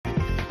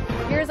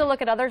Here's a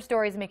look at other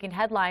stories making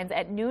headlines.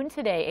 At noon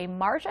today, a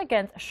march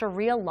against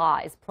Sharia law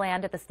is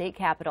planned at the state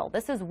capitol.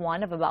 This is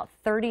one of about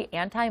 30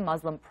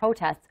 anti-Muslim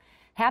protests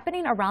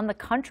happening around the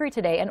country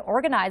today and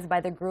organized by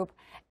the group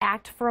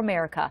Act for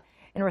America.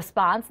 In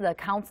response, the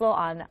Council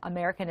on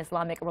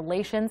American-Islamic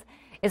Relations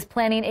is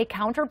planning a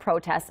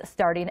counter-protest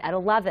starting at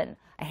 11.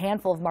 A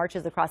handful of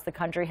marches across the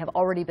country have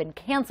already been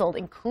canceled,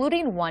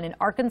 including one in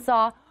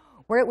Arkansas,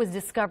 where it was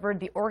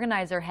discovered the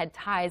organizer had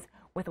ties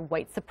with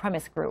white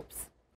supremacist groups.